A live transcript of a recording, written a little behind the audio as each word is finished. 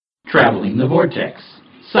Traveling the Vortex.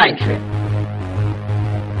 Side Trip.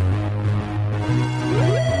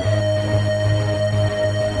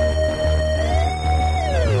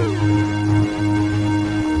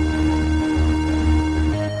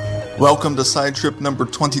 Welcome to Side Trip number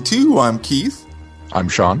 22. I'm Keith. I'm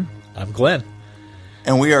Sean. I'm Glenn.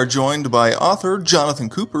 And we are joined by author Jonathan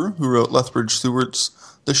Cooper, who wrote Lethbridge Stewart's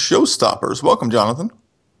The Showstoppers. Welcome, Jonathan.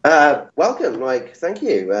 Welcome, Mike. Thank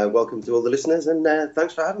you. Welcome to all the listeners, and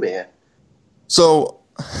thanks for having me here. So,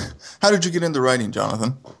 how did you get into writing,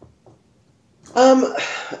 Jonathan?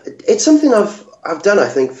 It's something I've done, I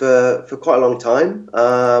think, for quite a long time.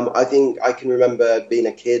 I think I can remember being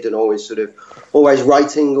a kid and always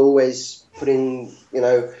writing, always putting,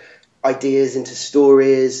 ideas into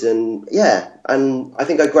stories, and I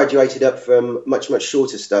think I graduated up from much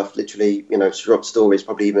shorter stuff, literally, short stories,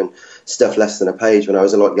 probably even stuff less than a page when I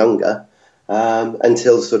was a lot younger,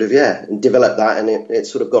 until and developed that, and it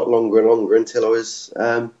sort of got longer and longer until I was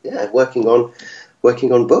working on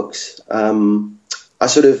books. I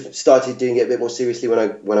sort of started doing it a bit more seriously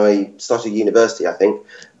when I started university, I think,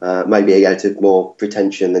 maybe out of more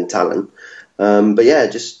pretension than talent.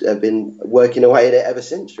 Just been working away at it ever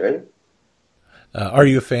since, really. Are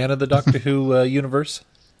you a fan of the Doctor Who universe?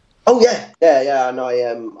 Oh, yeah, and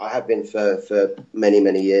I have been for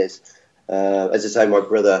many years. As I say, my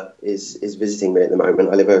brother is visiting me at the moment.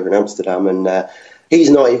 I live over in Amsterdam, and he's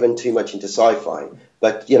not even too much into sci-fi.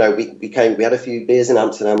 But, we had a few beers in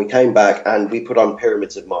Amsterdam, we came back, and we put on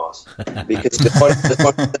Pyramids of Mars. Because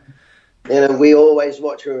we always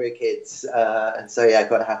watch when we were kids, and so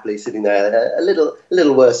quite happily sitting there, a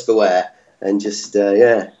little worse for wear, and just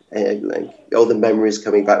all the memories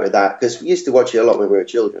coming back with that, because we used to watch it a lot when we were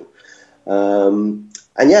children,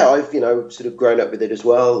 I've sort of grown up with it as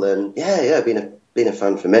well, and been a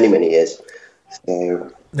fan for many years.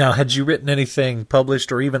 So. Now, had you written anything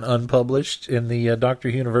published or even unpublished in the Doctor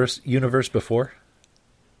universe before?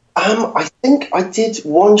 I think I did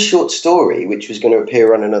one short story which was going to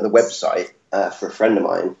appear on another website for a friend of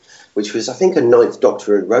mine, which was, I think, a Ninth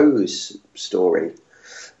Doctor and Rose story.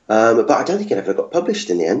 But I don't think it ever got published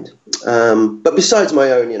in the end. But besides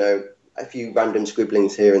my own, a few random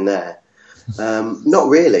scribblings here and there, not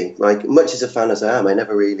really. Like, much as a fan as I am, I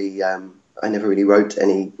never really wrote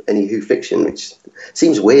any Who fiction, which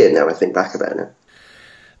seems weird now I think back about it.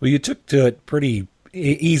 Well, you took to it pretty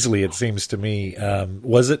easily, it seems to me.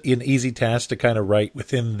 Was it an easy task to kind of write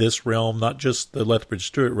within this realm, not just the Lethbridge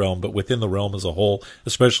Stewart realm, but within the realm as a whole,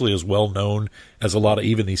 especially as well known as a lot of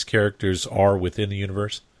even these characters are within the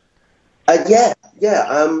universe?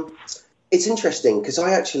 It's interesting because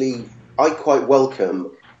I quite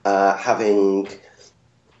welcome having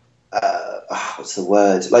what's the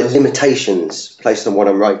word, like limitations placed on what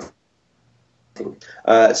I'm writing.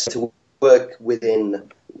 So to work with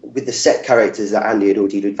the set characters that Andy had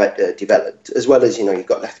already developed, as well as you've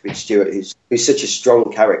got Lethbridge Stewart, who's such a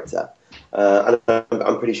strong character. And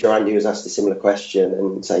I'm pretty sure Andy was asked a similar question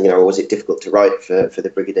and saying, was it difficult to write for the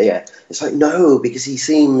Brigadier? It's like, no, because he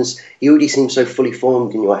already seems so fully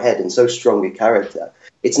formed in your head and so strong a character.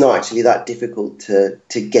 It's not actually that difficult to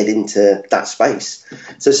get into that space.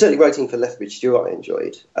 So certainly writing for Lethbridge Stewart I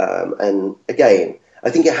enjoyed. And again,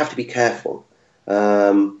 I think you have to be careful.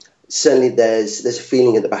 Certainly there's a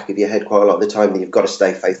feeling at the back of your head quite a lot of the time that you've got to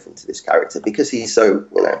stay faithful to this character because he's so,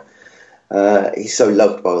 he's so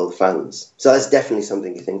loved by all the fans. So that's definitely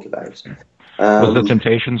something to think about. Was the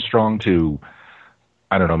temptation strong to,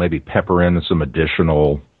 I don't know, maybe pepper in some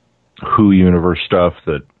additional Who universe stuff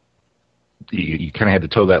that you kind of had to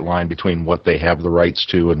toe that line between what they have the rights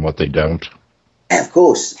to and what they don't? Yeah, of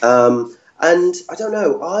course. And I don't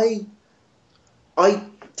know, I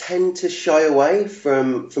tend to shy away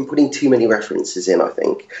from putting too many references in, I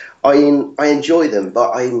think. I enjoy them, but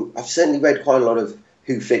I've certainly read quite a lot of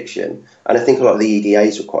Who fiction, and I think a lot of the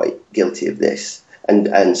EDAs were quite guilty of this, and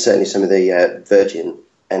certainly some of the Virgin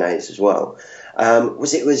NAs as well. There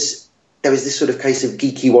was this sort of case of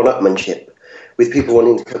geeky one-upmanship, with people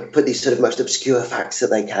wanting to put these sort of most obscure facts that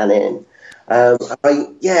they can in. I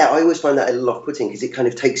always find that a little off-putting because it kind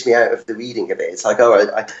of takes me out of the reading of it. It's like,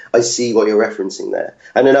 I see what you're referencing there.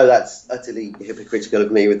 And I know that's utterly hypocritical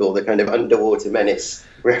of me with all the kind of Underwater Menace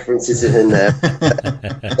references in there.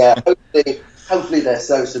 Hopefully they're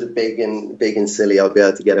so sort of big and silly I'll be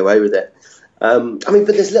able to get away with it. But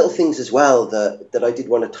there's little things as well that I did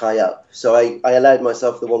want to tie up. So I allowed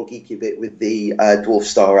myself the one geeky bit with the Dwarf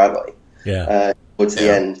Star Alloy towards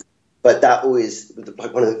the end. But that always,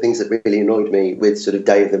 like, one of the things that really annoyed me with sort of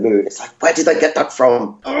Day of the Moon. It's like, where did I get that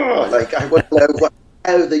from? I want to know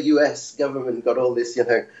how the US government got all this,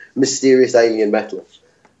 mysterious alien metal.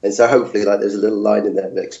 And so hopefully, like, there's a little line in there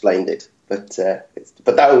that explained it. But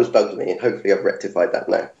that always bugged me, and hopefully I've rectified that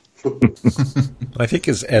now. I think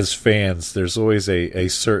as fans, there's always a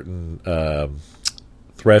certain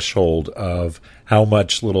threshold of how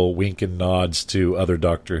much little wink and nods to other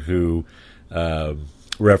Doctor Who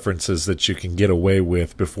references that you can get away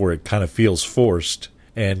with before it kind of feels forced.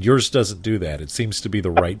 And yours doesn't do that. It seems to be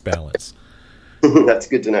the right balance. That's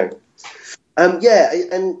good to know. Yeah,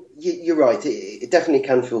 and you're right. It definitely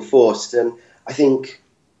can feel forced, and I think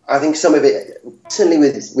some of it, certainly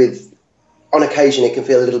with on occasion, it can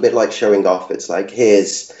feel a little bit like showing off. It's like,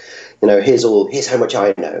 here's how much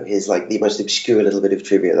I know. Here's like the most obscure little bit of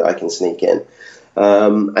trivia that I can sneak in.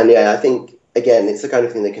 And yeah, I think again, it's the kind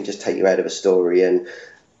of thing that can just take you out of a story, and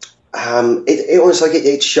it almost like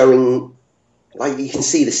it's showing, like, you can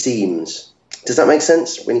see the seams. Does that make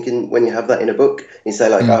sense? When you have that in a book, you say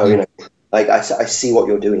like, oh, like I see what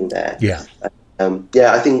you're doing there. Yeah.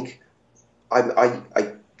 Yeah, I think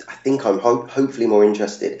I'm hopefully more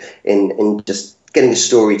interested in just getting a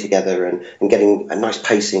story together and getting a nice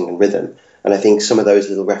pacing and rhythm. And I think some of those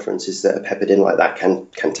little references that are peppered in like that can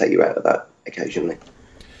take you out of that occasionally.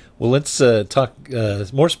 Well, let's talk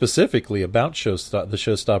more specifically about the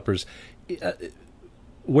Showstoppers.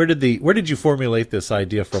 Where did you formulate this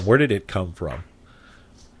idea from? Where did it come from?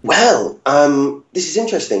 Well, this is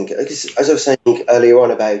interesting because, as I was saying earlier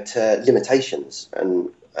on about limitations and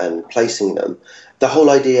placing them, the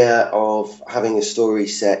whole idea of having a story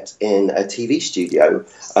set in a TV studio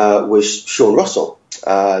was Sean Russell,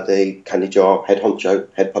 the Candy Jar head honcho,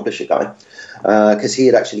 head publisher guy, because he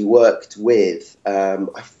had actually worked with,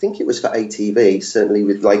 I think it was for ATV, certainly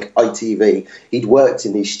with like ITV. He'd worked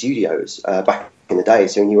in these studios back in the day,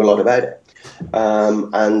 so he knew a lot about it.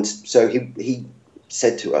 And so he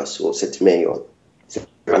said to us, or said to me, or to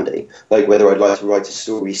Andy, like whether I'd like to write a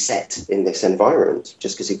story set in this environment,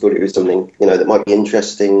 just because he thought it was something, that might be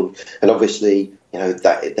interesting. And obviously,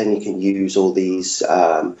 that then you can use all these,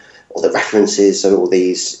 all the references and all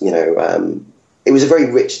these, it was a very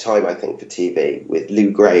rich time, I think, for TV with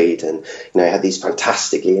Lou Grade, and it had these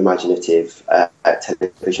fantastically imaginative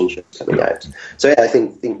television shows coming out. So yeah, I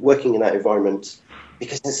think working in that environment,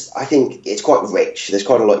 because I think it's quite rich. There's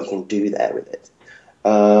quite a lot you can do there with it,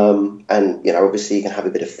 and obviously you can have a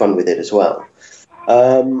bit of fun with it as well.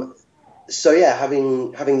 So yeah,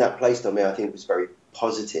 having that placed on me, I think was very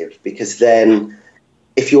positive, because then,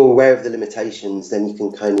 if you're aware of the limitations, then you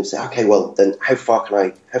can kind of say, okay, well, then how far can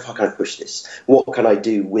I push this? What can I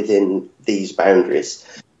do within these boundaries?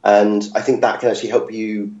 And I think that can actually help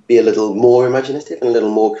you be a little more imaginative and a little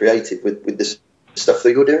more creative with the stuff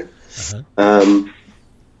that you're doing. Uh-huh.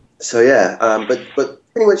 So yeah,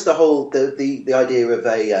 but pretty much the idea of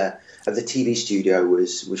the TV studio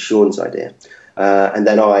was Sean's idea. And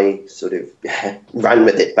then I sort of ran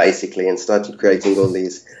with it basically and started creating all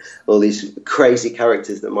these crazy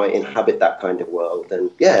characters that might inhabit that kind of world,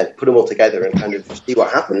 and put them all together and kind of see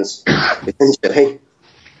what happens eventually.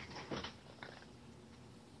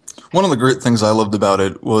 One of the great things I loved about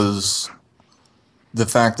it was the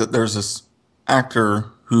fact that there's this actor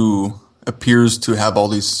who appears to have all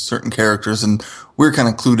these certain characters, and we're kind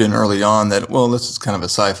of clued in early on that, well, this is kind of a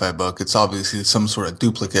sci-fi book. It's obviously some sort of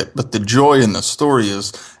duplicate, but the joy in the story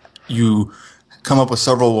is you come up with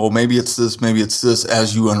several, well, maybe it's this,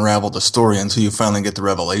 as you unravel the story until you finally get the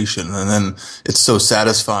revelation. And then it's so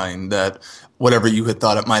satisfying that whatever you had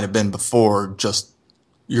thought it might have been before, just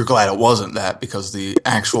you're glad it wasn't that, because the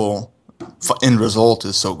actual end result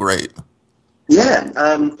is so great.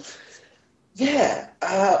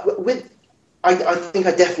 I think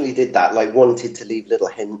I definitely did that, like wanted to leave little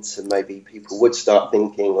hints, and maybe people would start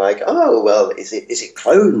thinking like, oh, well, is it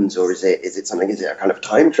clones, or is it something, is it a kind of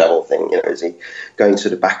time travel thing? Is he going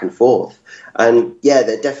sort of back and forth? And yeah,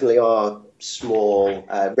 there definitely are small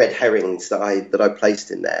red herrings that I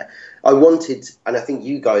placed in there. I wanted, and I think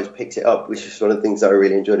you guys picked it up, which is one of the things that I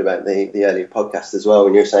really enjoyed about the earlier podcast as well,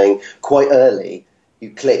 when you're saying quite early,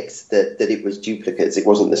 you clicked that it was duplicates. It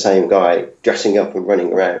wasn't the same guy dressing up and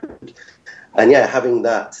running around. And yeah, having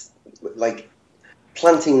that, like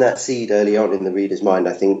planting that seed early on in the reader's mind,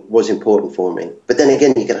 I think was important for me. But then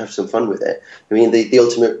again, you can have some fun with it. I mean, the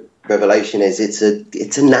ultimate revelation is it's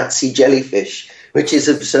a Nazi jellyfish, which is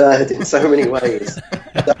absurd in so many ways.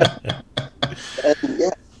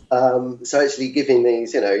 So actually giving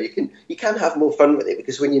these, you can have more fun with it,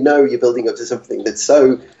 because when you're building up to something that's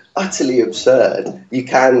so utterly absurd, you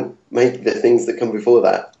can make the things that come before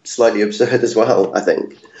that slightly absurd as well, I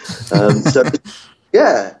think. So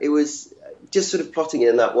yeah, it was just sort of plotting it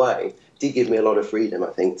in that way did give me a lot of freedom, I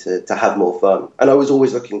think, to have more fun. And I was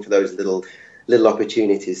always looking for those little little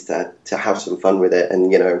opportunities to have some fun with it,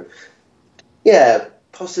 and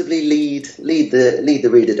possibly lead the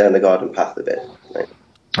reader down the garden path a bit. Right?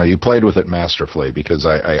 You played with it masterfully, because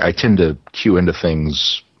I tend to cue into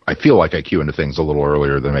things. I feel like I cue into things a little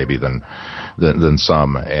earlier than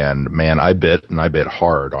some. And man, I bit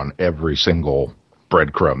hard on every single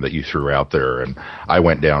breadcrumb that you threw out there, and I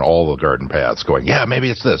went down all the garden paths, going, yeah, maybe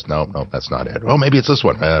it's this. No, that's not it. Oh, maybe it's this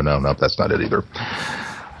one. No, that's not it either.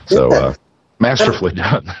 So masterfully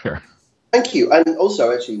done there. Thank you. And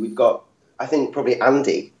also, actually, we've got, I think, probably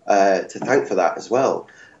Andy to thank for that as well,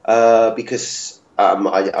 because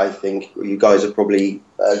I think you guys are probably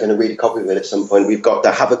going to read a copy of it at some point. We've got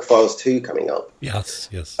the Havoc Files 2 coming up. Yes.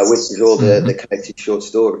 Which is all the collected short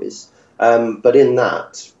stories. But in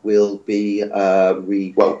that, we'll be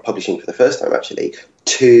publishing for the first time, actually,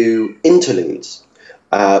 2 interludes,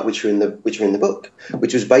 which are in the book,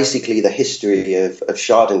 which was basically the history of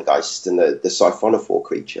Schadengeist and the Siphonophore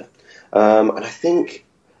creature. And I think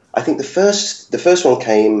the first one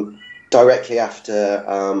came directly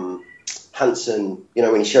after Hansen,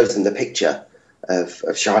 when he shows them the picture of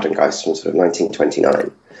Schadengeist from sort of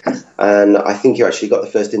 1929. And I think you actually got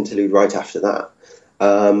the first interlude right after that,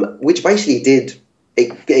 which basically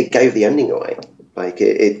it gave the ending away. Like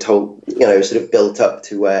it told, sort of built up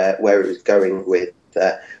to where it was going with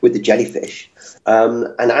the jellyfish.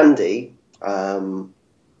 And Andy,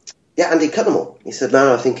 Andy cut them all. He said,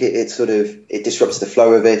 no, I think it disrupts the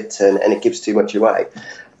flow of it and it gives too much away.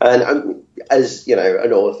 And as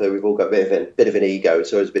an author, we've all got a bit of an ego,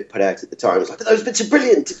 so I was a bit put out at the time. It's like, those bits are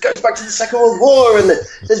brilliant. It goes back to the Second World War, and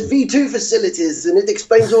there's V2 facilities, and it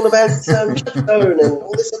explains all about Shadowstone and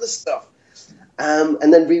all this other stuff.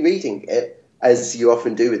 And then rereading it, as you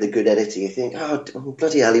often do with a good editor, you think, oh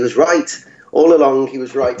bloody hell, he was right. All along, he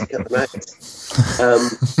was right to cut them out.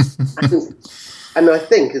 And I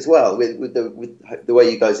think as well, with the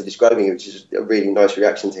way you guys are describing it, which is a really nice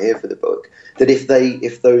reaction to hear for the book, that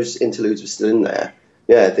if those interludes were still in there,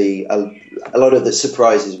 a lot of the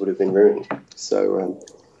surprises would have been ruined. So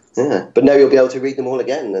but now you'll be able to read them all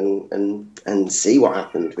again and see what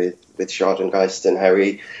happened with Schadengeist and how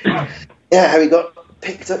he got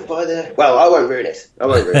picked up by the. Well, I won't ruin it.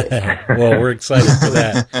 Well, we're excited for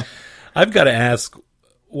that. I've got to ask,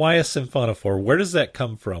 why a Siphonophore? Where does that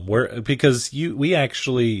come from? Because we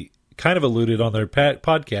actually kind of alluded on their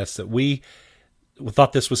podcast that we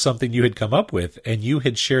thought this was something you had come up with, and you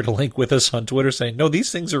had shared a link with us on Twitter saying, no,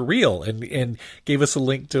 these things are real, and gave us a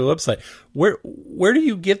link to a website. Where do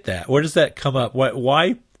you get that? Where does that come up?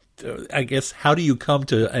 Why? I guess, how do you come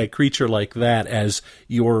to a creature like that as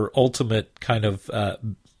your ultimate kind of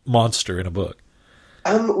monster in a book?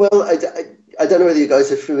 Well, I don't know whether you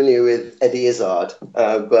guys are familiar with Eddie Izzard,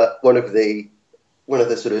 but one of the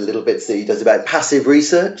sort of little bits that he does about passive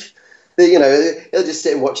research, he'll just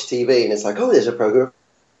sit and watch TV, and it's like, oh, there's a program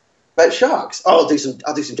about sharks. Oh, I'll do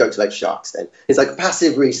some jokes about sharks then. It's like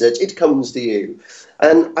passive research. It comes to you.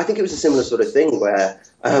 And I think it was a similar sort of thing where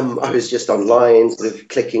I was just online, sort of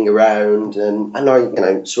clicking around, and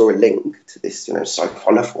I saw a link to this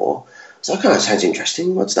Siphonophore. So oh, that sounds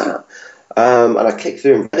interesting. What's that? And I clicked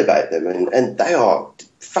through and read about them, and they are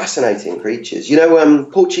fascinating creatures.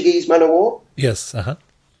 Portuguese man of war? Yes.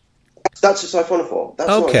 That's a Siphonophore. That's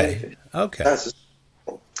okay. That's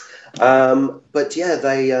but yeah,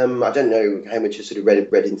 they I don't know how much you sort of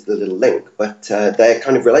read into the little link, but they're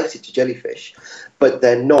kind of related to jellyfish, but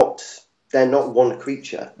they're not one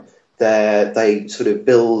creature. They sort of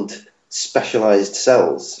build specialized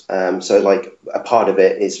cells. So like a part of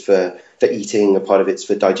it is for eating, a part of it's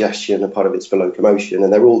for digestion, a part of it's for locomotion,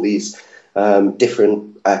 and they're all these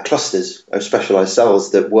different clusters of specialized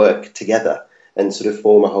cells that work together and sort of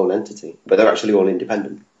form a whole entity, but they're actually all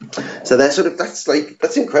independent. So they're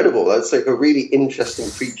that's incredible. That's like a really interesting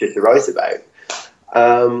creature to write about.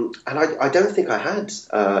 And I don't think I had.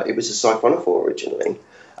 It was a Siphonophore originally.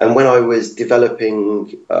 And when I was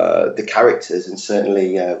developing the characters, and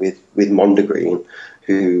certainly with Mondegreen,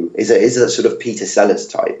 who is a sort of Peter Sellers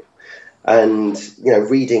type, and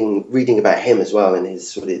reading about him as well, and his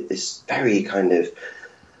sort of this very kind of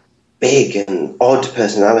big and odd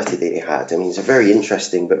personality that he had. I mean, he's a very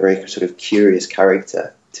interesting but very sort of curious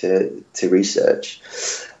character to research.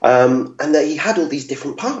 And that he had all these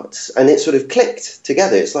different parts, and it sort of clicked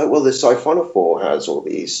together. It's like, well, the Siphonophore has all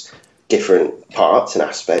these different parts and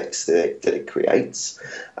aspects that it creates.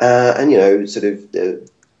 And, sort of the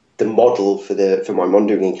model for my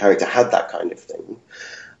Mondegreen character had that kind of thing.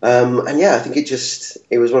 And yeah, I think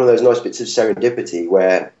it was one of those nice bits of serendipity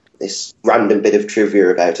where this random bit of trivia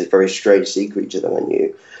about a very strange sea creature that I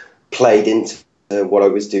knew played into to what I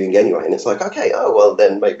was doing anyway. And it's like, okay, oh well,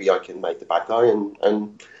 then maybe I can make the bad guy,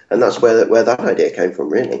 and that's where that idea came from,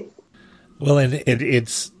 really. Well, and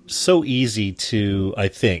it's so easy to, I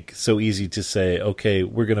think, say, okay,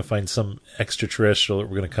 we're going to find some extraterrestrial that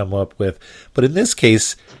we're going to come up with, but in this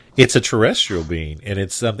case, it's a terrestrial being, and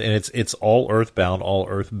it's all earthbound, all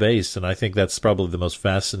earth based, and I think that's probably the most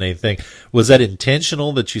fascinating thing. Was that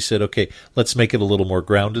intentional that you said, okay, let's make it a little more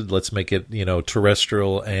grounded, let's make it,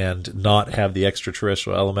 terrestrial and not have the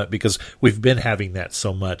extraterrestrial element, because we've been having that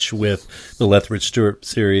so much with the Lethbridge Stewart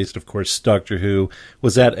series, and of course Doctor Who.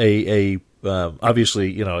 Was that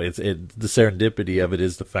obviously, the serendipity of it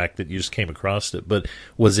is the fact that you just came across it, but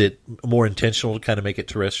was it more intentional to kind of make it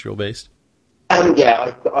terrestrial based?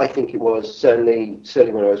 Yeah, I think it was certainly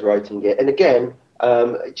when I was writing it. And again,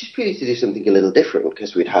 just purely to do something a little different,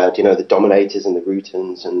 because we'd had, the Dominators and the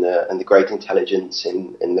Rutans and the Great Intelligence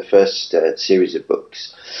in the first series of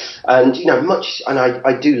books. And,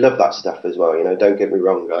 I do love that stuff as well, don't get me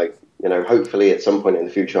wrong. Hopefully at some point in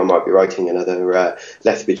the future I might be writing another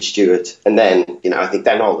Lethbridge Stewart. And then, I think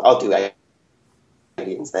then I'll do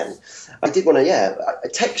aliens then. I did want to, a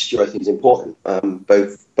texture I think is important,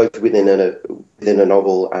 both within a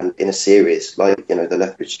novel and in a series like, the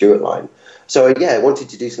Lethbridge Stewart line. So I wanted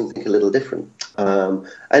to do something a little different,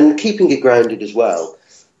 and keeping it grounded as well.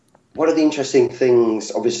 One of the interesting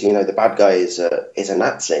things, obviously, the bad guy is a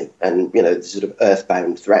Nazi, and the sort of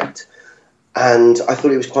earthbound threat. And I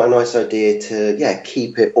thought it was quite a nice idea to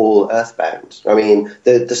keep it all earthbound. I mean,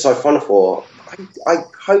 the Siphonophore, I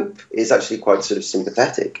hope is actually quite sort of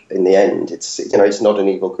sympathetic in the end. It's it's not an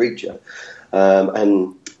evil creature,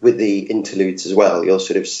 and with the interludes as well, you'll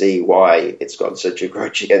sort of see why it's got such a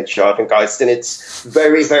grudge against Schadengeist, and it's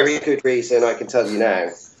very, very good reason, I can tell you now.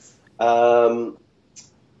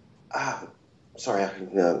 Sorry, I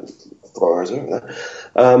thought I was over there.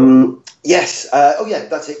 Yes,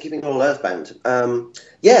 that's it, keeping it all earthbound. And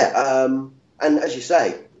as you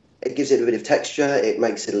say, it gives it a bit of texture, it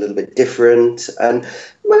makes it a little bit different, and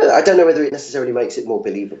I don't know whether it necessarily makes it more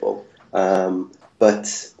believable,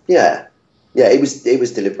 but it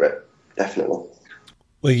was deliberate, definitely.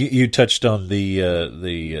 Well, you touched on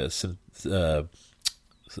the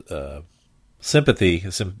sympathy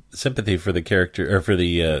for the character, or for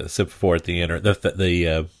the Siphonophore at the end.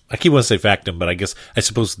 I keep wanting to say factum, but I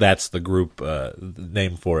suppose that's the group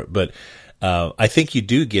name for it. But I think you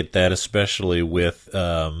do get that, especially with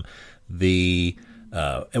where the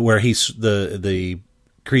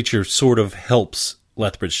creature sort of helps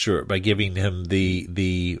Lethbridge Stewart by giving him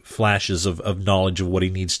the flashes of knowledge of what he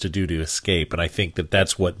needs to do to escape. And I think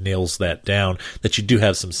that's what nails that down, that you do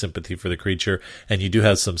have some sympathy for the creature, and you do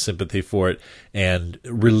have some sympathy for it, and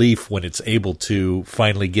relief when it's able to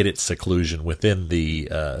finally get its seclusion within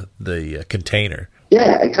the container.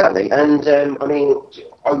 Yeah, exactly. And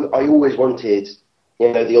I always wanted,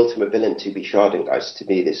 the ultimate villain to be Schadengeist, to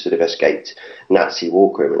be this sort of escaped Nazi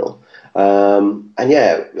war criminal. I'm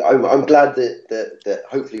glad that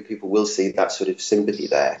hopefully people will see that sort of sympathy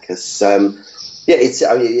there, because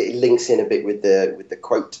it links in a bit with the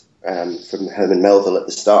quote from Herman Melville at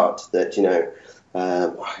the start that can I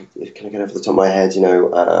get off the top of my head,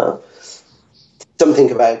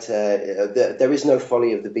 something about there is no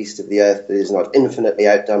folly of the beast of the earth that is not infinitely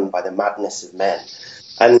outdone by the madness of men.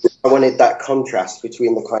 And I wanted that contrast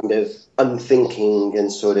between the kind of unthinking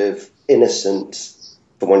and sort of innocent,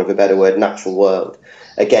 for want of a better word, natural world,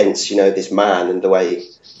 against, this man and the way,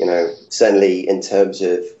 certainly in terms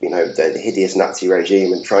of, the hideous Nazi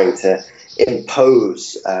regime, and trying to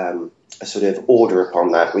impose a sort of order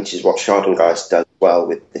upon that, which is what Schadengeist does well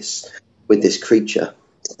with this creature.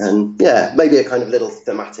 And maybe a kind of little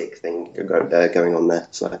thematic thing going on there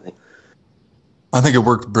slightly. I think it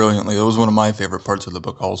worked brilliantly. It was one of my favorite parts of the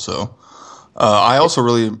book also. I also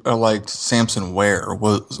really liked Samson Ware.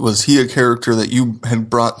 Was he a character that you had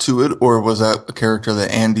brought to it, or was that a character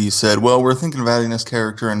that Andy said, well, we're thinking of adding this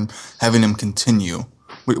character and having him continue?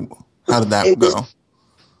 How did that go?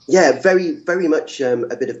 Very, very much a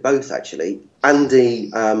bit of both, actually.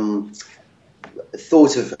 Andy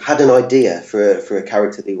had an idea for a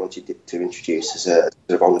character that he wanted to introduce as a sort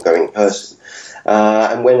of ongoing person.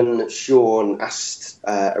 And when Sean asked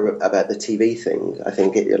about the TV thing, I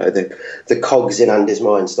think the cogs in Andy's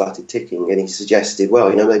mind started ticking, and he suggested, well,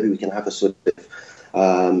 maybe we can have a sort of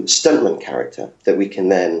stuntman character that we can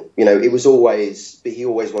then, he always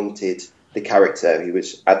wanted the character, who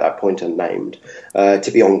was at that point unnamed,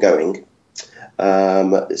 to be ongoing.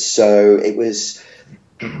 So it was.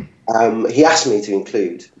 He asked me to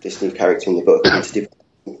include this new character in the book,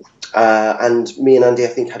 And me and Andy, I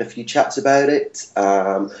think, had a few chats about it.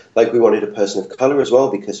 Like, we wanted a person of colour as well,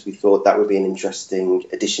 because we thought that would be an interesting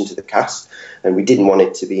addition to the cast, and we didn't want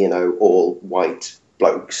it to be, you know, all white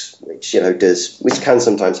blokes, which, you know, which can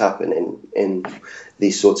sometimes happen in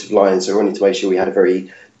these sorts of lines. So we wanted to make sure we had a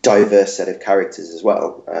very diverse set of characters as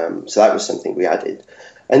well. So that was something we added.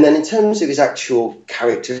 And then in terms of his actual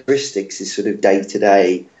characteristics, his sort of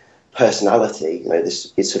day-to-day personality, you know,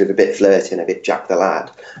 it's sort of a bit flirty and a bit Jack the Lad.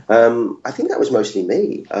 I think that was mostly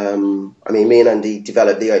me. I mean, me and Andy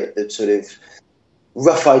developed the sort of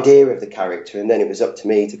rough idea of the character, and then it was up to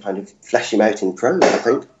me to kind of flesh him out in prose, I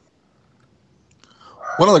think.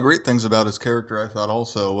 One of the great things about his character, I thought,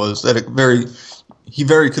 also was that he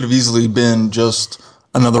very could have easily been just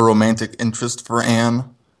another romantic interest for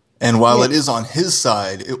Anne. And while it is on his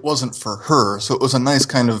side, it wasn't for her. So it was a nice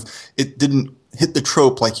kind of, it didn't hit the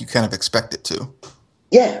trope like you kind of expect it to.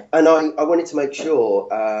 Yeah, and I wanted to make sure,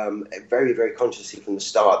 very, very consciously from the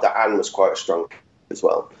start, that Anne was quite a strong as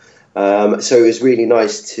well. So it was really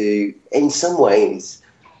nice to, in some ways,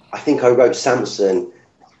 I think I wrote Samson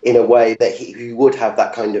in a way that he would have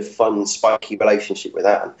that kind of fun, spiky relationship with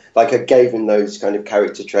Anne. Like, I gave him those kind of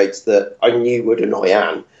character traits that I knew would annoy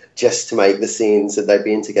Anne, just to make the scenes that they'd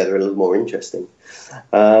be in together a little more interesting.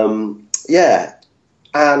 Yeah,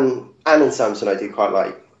 Anne and Samson I do quite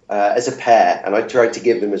like as a pair, and I tried to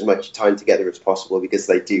give them as much time together as possible, because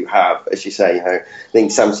they do have, as you say, you know, I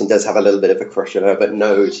think Samson does have a little bit of a crush on her, but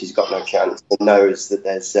knows she's got no chance, and knows that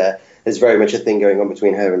there's very much a thing going on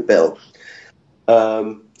between her and Bill.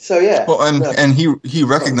 So yeah. Well, and he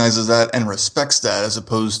recognizes that and respects that, as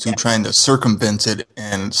opposed to trying to circumvent it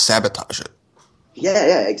and sabotage it.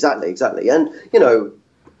 Yeah, exactly. And, you know,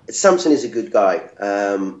 Samson is a good guy,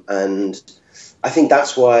 and I think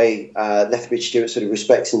that's why Lethbridge Stewart sort of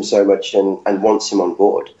respects him so much and wants him on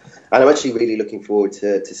board. And I'm actually really looking forward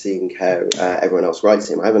to seeing how everyone else writes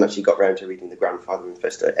him. I haven't actually got round to reading The Grandfather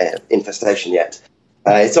Infestation yet.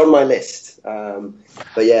 It's on my list.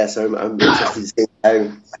 But yeah, so I'm interested to see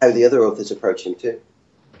how the other authors approach him too.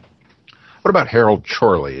 What about Harold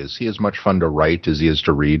Chorley? Is he as much fun to write as he is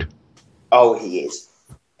to read? Oh, he is.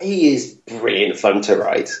 He is brilliant fun to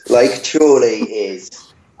write. Like, Chorley is,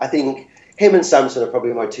 I think, him and Samson are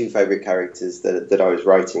probably my two favourite characters that I was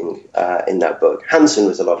writing in that book. Hanson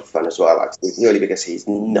was a lot of fun as well, actually, purely because he's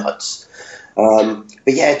nuts. But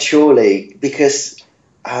yeah, Chorley, because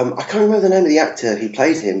I can't remember the name of the actor who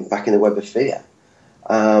played him back in The Web of Fear.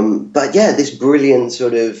 But yeah, this brilliant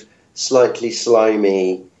sort of slightly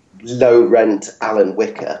slimy, low-rent Alan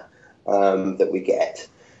Wicker that we get.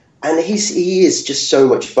 And he is just so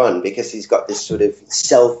much fun, because he's got this sort of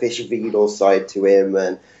selfish, venal side to him,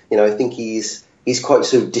 and you know, I think he's quite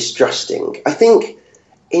sort of distrusting. I think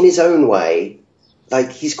in his own way,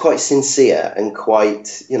 like, he's quite sincere and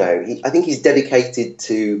quite, you know, I think he's dedicated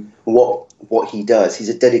to what he does. He's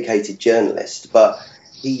a dedicated journalist, but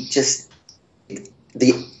he just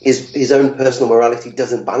his own personal morality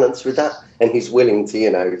doesn't balance with that, and he's willing to,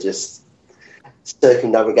 you know, just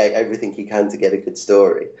circumnavigate everything he can to get a good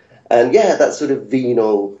story. And yeah, that sort of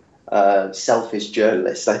venal, selfish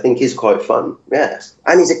journalist, I think, is quite fun. Yes,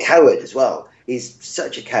 and he's a coward as well. He's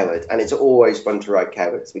such a coward, and it's always fun to write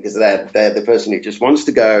cowards, because they're the person who just wants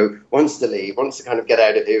to go, wants to leave, wants to kind of get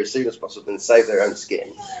out of here as soon as possible and save their own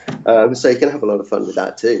skin. So you can have a lot of fun with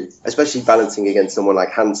that too, especially balancing against someone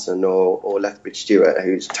like Hanson or Lethbridge Stewart,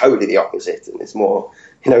 who's totally the opposite, and it's more,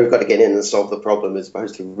 you know, we've got to get in and solve the problem as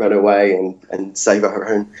opposed to run away and save our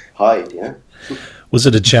own hide, you know. Was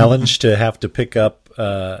it a challenge to have to pick up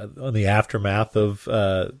on the aftermath of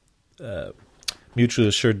Mutually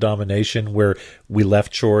Assured Domination, where we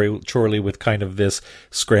left Chorley with kind of this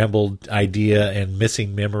scrambled idea and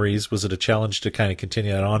missing memories? Was it a challenge to kind of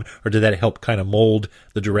continue that on, or did that help kind of mold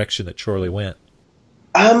the direction that Chorley went?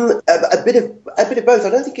 A bit of both. I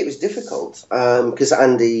don't think it was difficult, because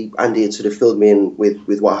Andy had sort of filled me in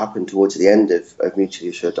with what happened towards the end of Mutually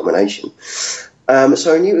Assured Domination.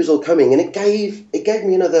 So I knew it was all coming, and it gave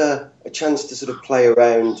me a chance to sort of play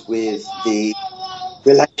around with the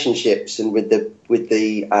relationships and with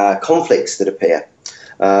the conflicts that appear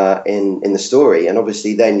in the story. And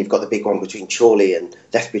obviously then you've got the big one between Chorley and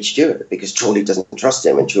Lethbridge Stewart, because Chorley doesn't trust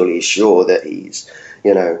him, and Chorley is sure that he's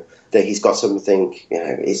got something, you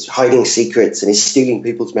know, he's hiding secrets and he's stealing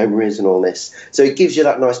people's memories and all this. So it gives you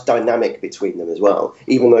that nice dynamic between them as well,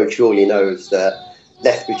 even though Chorley knows that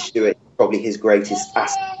Lethbridge Stewart is probably his greatest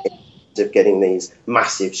asset of getting these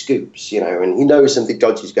massive scoops, you know, and he knows something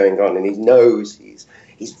dodgy is going on, and he knows he's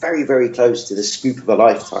very, very close to the scoop of a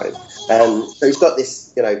lifetime. And so he's got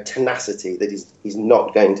this, you know, tenacity that he's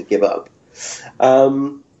not going to give up.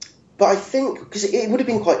 But But I think, because it would have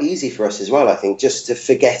been quite easy for us as well, I think, just to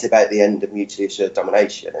forget about the end of Mutually Assured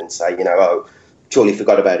Domination and say, oh, surely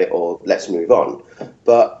forgot about it, or let's move on.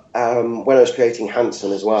 But when I was creating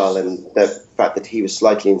Hanson as well, and the fact that he was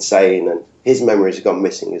slightly insane and his memories had gone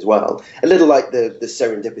missing as well, a little like the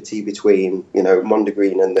serendipity between,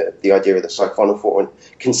 Mondegreen and the idea of the siphonophore and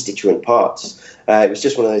constituent parts. It was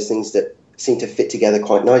just one of those things that seemed to fit together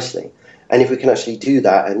quite nicely. And if we can actually do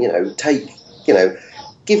that and,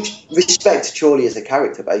 give respect to Chorley as a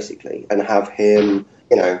character, basically, and have him,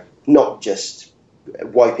 not just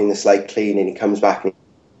wiping the slate clean and he comes back and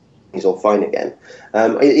he's all fine again.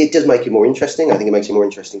 It does make him more interesting. I think it makes him more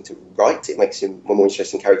interesting to write. It makes him a more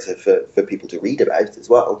interesting character for people to read about as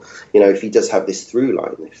well. If he does have this through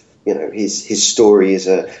line, if, his story is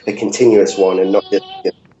a continuous one and not just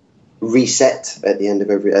reset at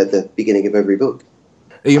the beginning of every book.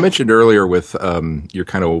 You mentioned earlier with your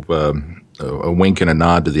kind of a wink and a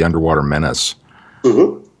nod to the Underwater Menace.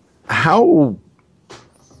 Mm-hmm. How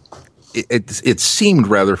it seemed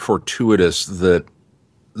rather fortuitous that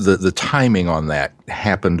the timing on that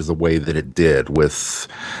happened the way that it did, with,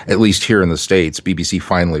 at least here in the States, BBC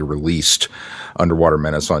finally released Underwater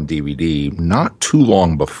Menace on DVD not too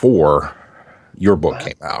long before your book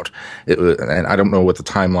came out. And I don't know what the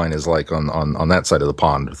timeline is like on that side of the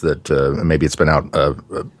pond, that maybe it's been out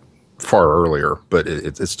far earlier, but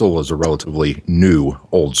it still is a relatively new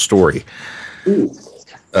old story. I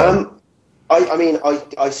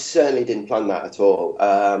certainly didn't plan that at all.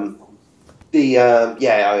 I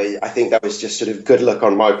think that was just sort of good luck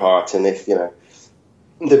on my part, and if the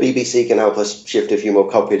BBC can help us shift a few more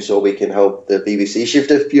copies, or we can help the BBC shift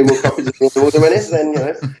a few more copies of the Water Menace, then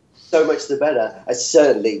so much the better. It's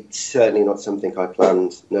certainly not something I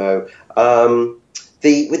planned. No.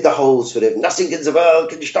 With the whole sort of "nothing in the world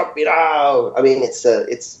can stop me now." I mean, it's a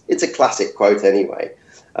classic quote anyway.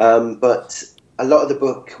 But a lot of the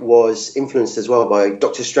book was influenced as well by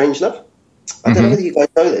Dr. Strangelove. I don't know whether you guys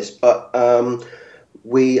know this, but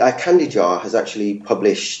Candy Jar has actually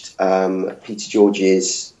published Peter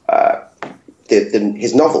George's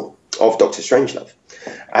his novel of Dr. Strangelove,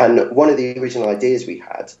 and one of the original ideas we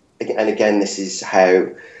had, and again, this is how,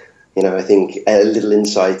 I think a little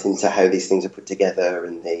insight into how these things are put together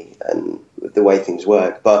and the way things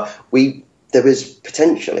work. But there was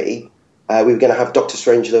potentially we were going to have Dr.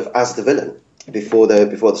 Strangelove as the villain before the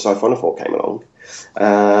Siphonophore came along.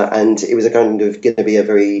 And it was going to be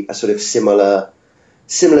a sort of similar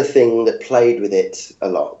thing that played with it a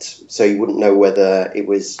lot. So you wouldn't know whether it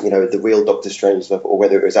was, the real Dr. Strangelove, or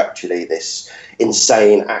whether it was actually this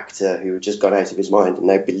insane actor who had just gone out of his mind and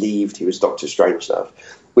they believed he was Dr. Strangelove,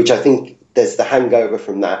 which I think there's the hangover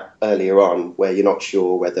from that earlier on, where you're not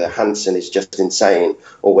sure whether Hanson is just insane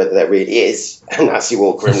or whether there really is a Nazi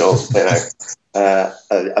war criminal,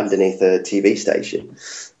 underneath a TV station.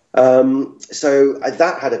 So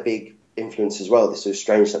that had a big influence as well, this sort of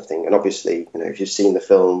Strangelove thing. And obviously, if you've seen the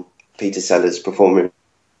film, Peter Sellers' performance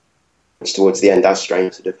towards the end as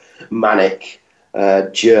Strange, sort of manic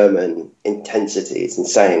German intensity, it's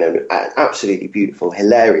insane, and absolutely beautiful,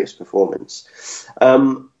 hilarious performance.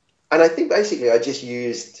 And I think basically I just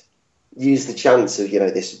used the chance of,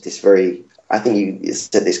 this very, I think you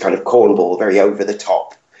said, this kind of cornball, very over the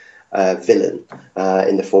top villain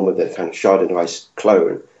in the form of a kind of Chardonnay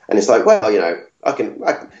clone. And it's like, well,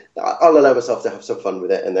 I'll allow myself to have some fun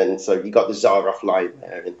with it. And then, so you got the Zaroff line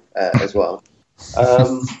there as well.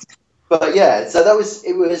 But yeah, so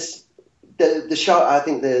it was the shot. I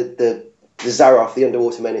think the Zaroff, the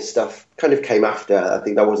Underwater Menace stuff kind of came after. I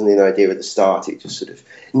think that wasn't the idea at the start. It just sort of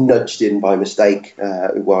nudged in by mistake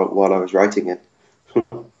while I was writing it.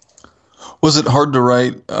 Was it hard to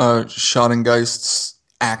write Schottengeist's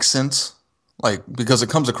accent? Because it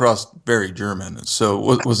comes across very German. So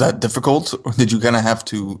was that difficult? Or did you kind of have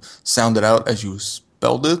to sound it out as you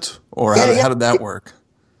spelled it? Or how did that work?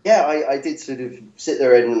 Yeah, I did sort of sit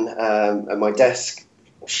there at my desk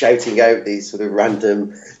shouting out these sort of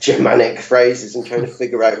random Germanic phrases and trying to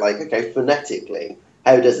figure out, okay, phonetically,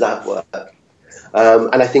 how does that work?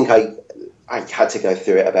 And I think I had to go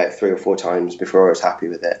through it about 3 or 4 times before I was happy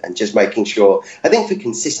with it, and just making sure, I think for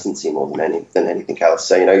consistency more than anything else.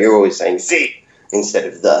 So, you're always saying "sie" instead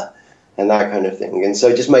of "the," and that kind of thing. And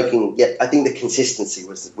so just making, I think the consistency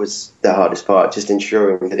was the hardest part, just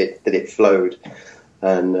ensuring that it flowed.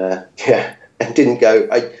 And and didn't go.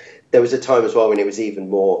 There was a time as well when it was even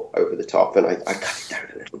more over the top, and I cut it down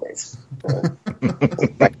a little bit.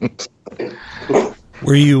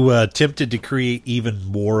 Were you tempted to create even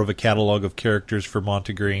more of a catalog of characters for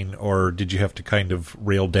Montegreen, or did you have to kind of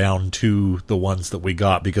rail down to the ones that we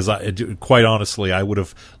got? Because quite honestly, I would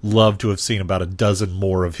have loved to have seen about a dozen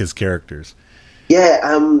more of his characters. Yeah,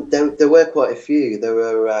 there were quite a few. There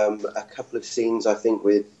were a couple of scenes, I think,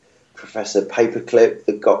 with Professor Paperclip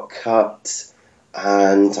that got cut,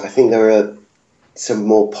 and I think there were some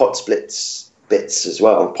more pot splits bits as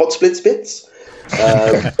well. Pot splits bits?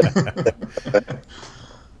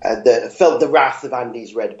 And felt the wrath of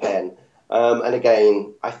Andy's red pen. And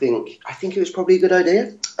again, I think it was probably a good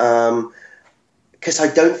idea. Because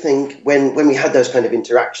I don't think when we had those kind of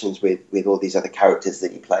interactions with all these other characters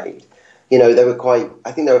that he played, they were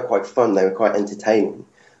quite fun, they were quite entertaining,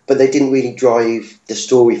 but they didn't really drive the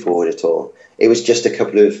story forward at all. It was just a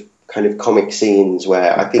couple of kind of comic scenes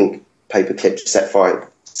where I think Paperclip sets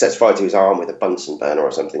fire to his arm with a Bunsen burner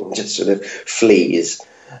or something, and just sort of flees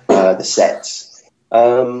the sets.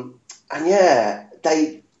 And yeah,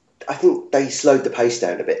 I think they slowed the pace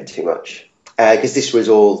down a bit too much, because this was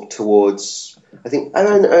all towards, I think,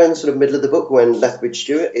 around sort of middle of the book when Lethbridge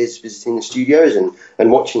Stewart is visiting the studios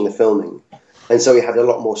and watching the filming. And so we had a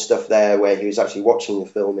lot more stuff there where he was actually watching the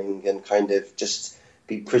filming and kind of just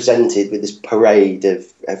be presented with this parade of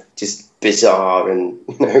just bizarre and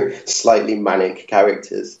slightly manic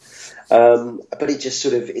characters. But it just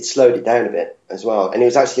it slowed it down a bit as well. And it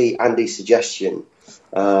was actually Andy's suggestion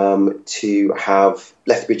to have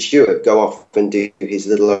Lethbridge Stewart go off and do his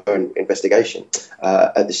little own investigation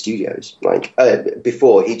at the studios.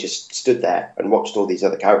 Before, he just stood there and watched all these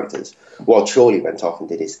other characters while Chorley went off and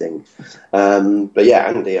did his thing. But yeah,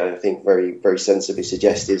 Andy, I think, very, very sensibly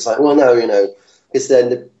suggested, it's like, well, no, because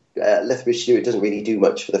then Lethbridge Stewart doesn't really do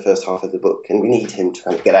much for the first half of the book, and we need him to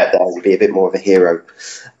kind of get out there and be a bit more of a hero.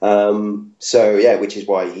 So yeah, which is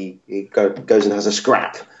why he goes and has a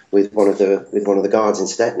scrap with one of the guards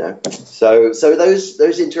instead now. So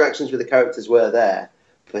those interactions with the characters were there,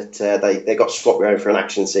 but they got swapped around for an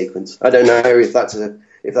action sequence. I don't know if that's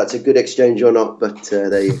a good exchange or not, but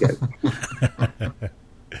there you go.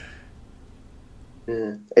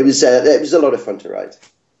 Yeah. It was a lot of fun to write.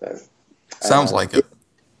 So, sounds like it.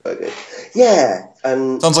 Okay. Yeah,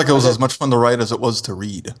 and sounds like it was as much fun to write as it was to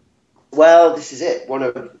read. Well, this is it. One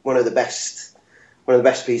of the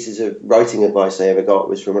best pieces of writing advice I ever got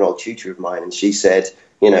was from an old tutor of mine, and she said,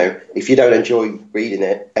 if you don't enjoy reading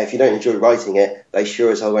it, if you don't enjoy writing it, they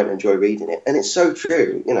sure as hell won't enjoy reading it. And it's so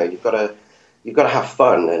true. You've got to have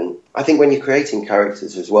fun, and I think when you're creating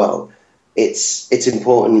characters as well, it's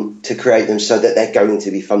important to create them so that they're going to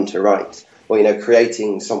be fun to write. Or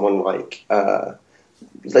creating someone like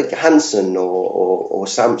Hansen or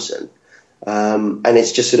Samson. And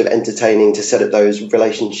it's just sort of entertaining to set up those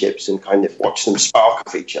relationships and kind of watch them spark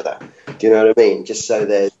off each other. Do you know what I mean? Just so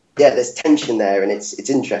there's tension there, and it's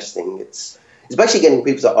interesting. It's basically getting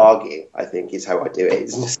people to argue, I think, is how I do it.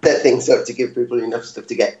 It's just set things up to give people enough stuff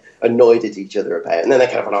to get annoyed at each other about, and then they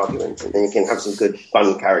can have an argument, and then you can have some good,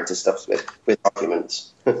 fun character stuff with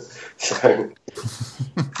arguments. So,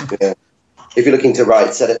 yeah. If you're looking to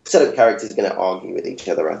write, set up characters going to argue with each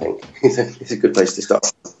other, I think. It's a good place to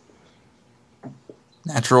start.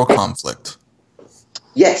 Natural conflict.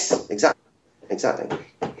 Yes, exactly.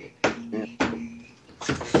 Yeah.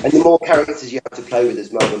 And the more characters you have to play with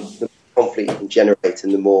as well, the more conflict you can generate,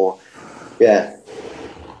 and the more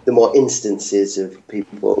instances of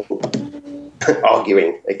people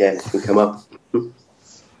arguing again can come up.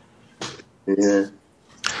 Yeah.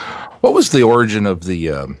 What was the origin of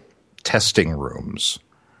the testing rooms?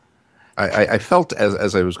 I felt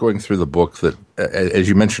as I was going through the book that, as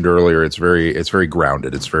you mentioned earlier, it's very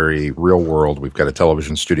grounded. It's very real world. We've got a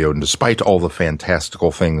television studio, and despite all the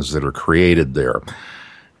fantastical things that are created there,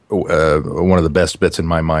 one of the best bits in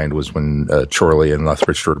my mind was when Chorley and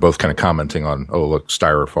Lethbridge Stewart both kind of commenting on, oh, look,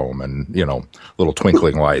 styrofoam and little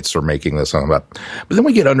twinkling lights are making this on that. But then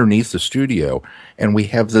we get underneath the studio, and we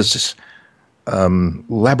have this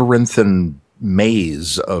labyrinthine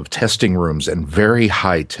maze of testing rooms, and very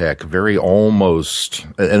high tech, very almost,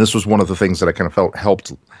 and this was one of the things that I kind of felt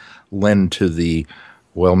helped lend to the,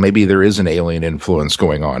 well, maybe there is an alien influence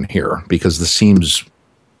going on here, because this seems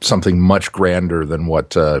something much grander than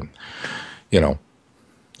what a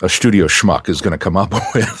studio schmuck is going to come up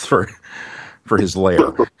with for his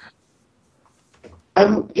lair.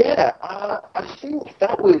 I think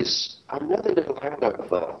that was another little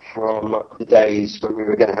hangover from the days when we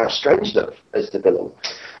were going to have Strange Stuff as the villain.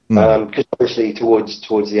 Because obviously towards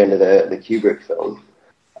the end of the Kubrick film,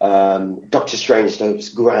 Dr. Strangestuff's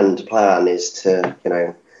grand plan is to,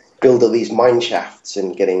 build all these mine shafts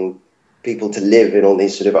and getting people to live in all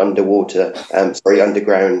these sort of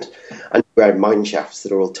underground mine shafts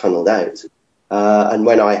that are all tunneled out. And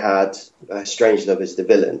when I had Strangelove as the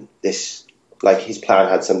villain, his plan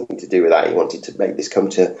had something to do with that. He wanted to make this come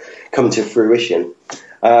to fruition.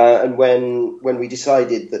 And when we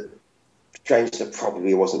decided that Strangelove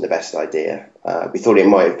probably wasn't the best idea, we thought it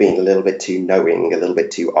might have been a little bit too knowing, a little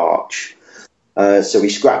bit too arch. So we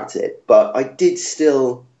scrapped it. But I did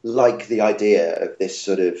still like the idea of this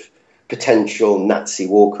sort of potential Nazi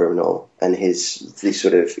war criminal and these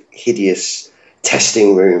sort of hideous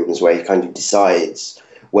testing rooms where he kind of decides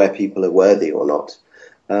where people are worthy or not.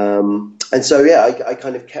 And so, yeah, I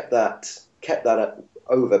kind of kept that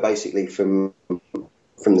over basically from the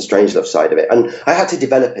Strangelove side of it. And I had to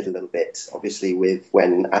develop it a little bit, obviously,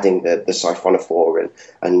 when adding the siphonophore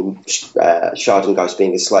and Schadengeist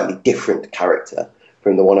being a slightly different character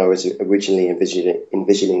from the one I was originally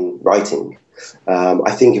envisioning writing.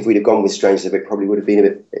 I think if we'd have gone with Strangelove, it probably would have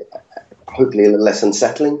been hopefully a little less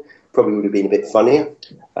unsettling, probably would have been a bit funnier.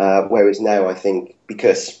 Whereas now I think,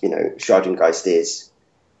 because, Schadengeist is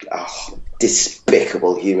a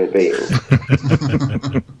despicable human being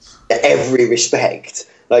in every respect,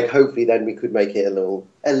 hopefully then we could make it a little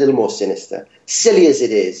more sinister. Silly as it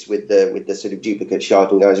is with the sort of duplicate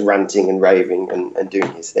Schadengeist ranting and raving and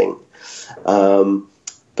doing his thing.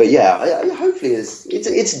 But yeah, hopefully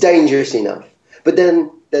it's dangerous enough. But then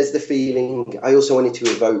there's the feeling, I also wanted to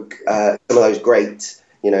evoke some of those great,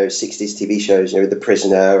 60s TV shows, The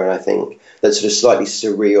Prisoner, and I think that sort of slightly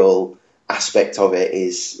surreal aspect of it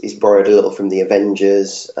is borrowed a little from the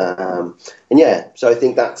Avengers. And yeah, so I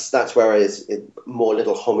think that's where more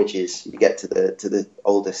little homages you get to the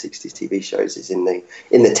older 60s TV shows is in the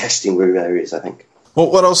testing room areas, I think. Well,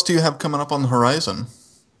 what else do you have coming up on the horizon?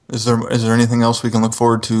 Is there anything else we can look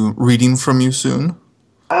forward to reading from you soon?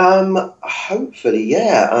 Hopefully,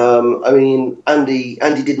 yeah. I mean,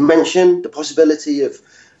 Andy did mention the possibility of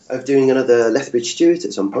doing another Lethbridge Stewart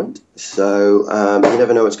at some point. So you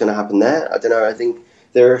never know what's going to happen there. I don't know. I think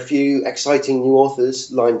there are a few exciting new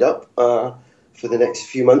authors lined up for the next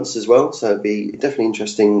few months as well. So it'd be definitely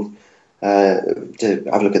interesting to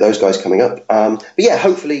have a look at those guys coming up. But yeah,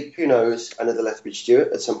 hopefully, who knows, another Lethbridge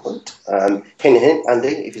Stewart at some point. Hint, hint, Andy,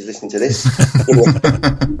 if he's listening to this.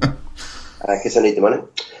 Because I need the money.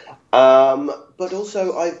 But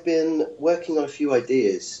also I've been working on a few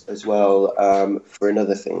ideas as well for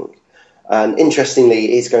another thing. And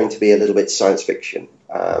interestingly, it's going to be a little bit science fiction.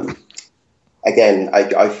 Again,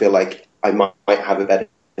 I feel like I might have a better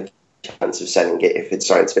chance of selling it if it's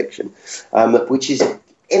science fiction, which is, and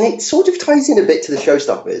it sort of ties in a bit to the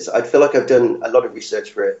Showstoppers. I feel like I've done a lot of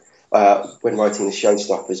research for it when writing the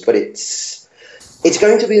Showstoppers, but it's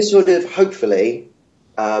going to be a sort of, hopefully,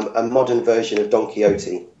 a modern version of Don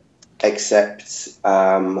Quixote, except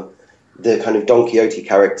the kind of Don Quixote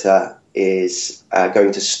character is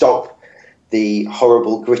going to stop the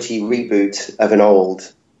horrible, gritty reboot of an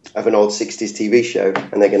old 60s TV show,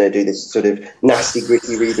 and they're going to do this sort of nasty,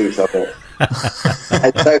 gritty reboot of it.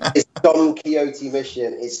 And so his Don Quixote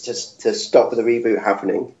mission is just to stop the reboot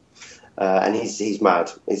happening. And he's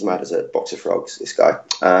mad. He's mad as a box of frogs, this guy.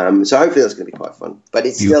 So hopefully that's going to be quite fun. But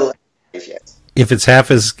it's still yet. If it's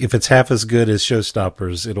half as good as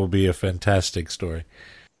Showstoppers, it'll be a fantastic story.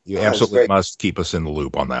 You absolutely must keep us in the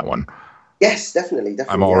loop on that one. Yes, definitely.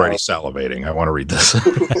 I'm already salivating. I want to read this.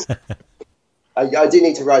 I do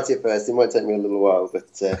need to write it first. It might take me a little while,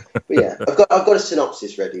 but yeah, I've got a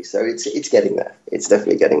synopsis ready, so it's getting there. It's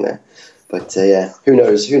definitely getting there. But yeah, who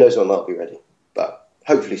knows when that'll be ready? But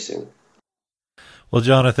hopefully soon. Well,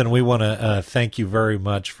 Jonathan, we want to thank you very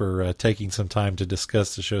much for taking some time to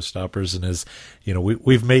discuss the Showstoppers, and as you know,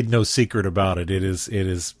 we've made no secret about it. It is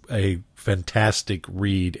a fantastic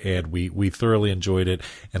read, and we thoroughly enjoyed it,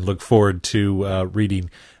 and look forward to reading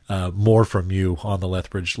more from you on the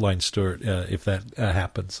Lethbridge Line Stewart if that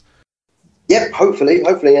happens. Yep, hopefully,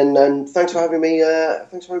 and thanks for having me.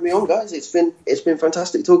 Thanks for having me on, guys. It's been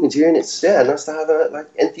fantastic talking to you, and it's nice to have a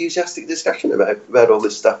enthusiastic discussion about all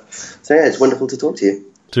this stuff. So yeah, it's wonderful to talk to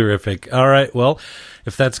you. Terrific. All right, well,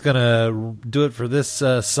 if that's gonna do it for this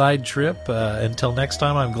side trip, until next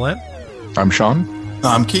time, I'm Glenn. I'm Sean.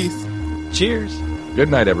 I'm Keith. Cheers. Good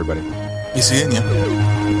night, everybody. Be seeing you.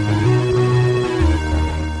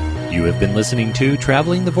 You have been listening to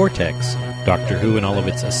Traveling the Vortex. Doctor Who and all of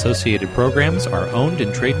its associated programs are owned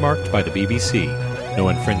and trademarked by the BBC. No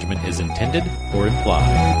infringement is intended or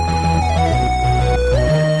implied.